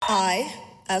I,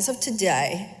 as of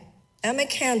today, am a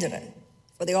candidate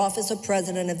for the office of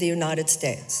President of the United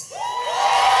States.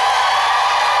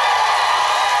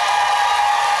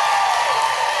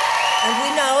 And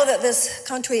we know that this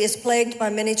country is plagued by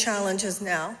many challenges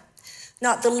now,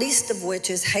 not the least of which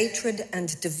is hatred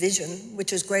and division,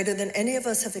 which is greater than any of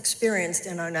us have experienced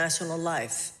in our national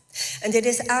life. And it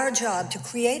is our job to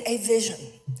create a vision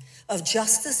of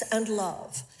justice and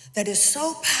love that is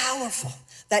so powerful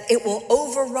that it will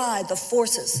override the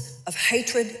forces of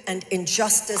hatred and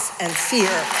injustice and fear.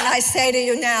 And I say to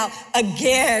you now,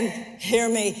 again, hear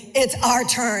me, it's our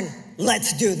turn.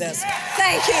 Let's do this.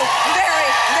 Thank you very,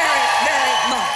 very, very much.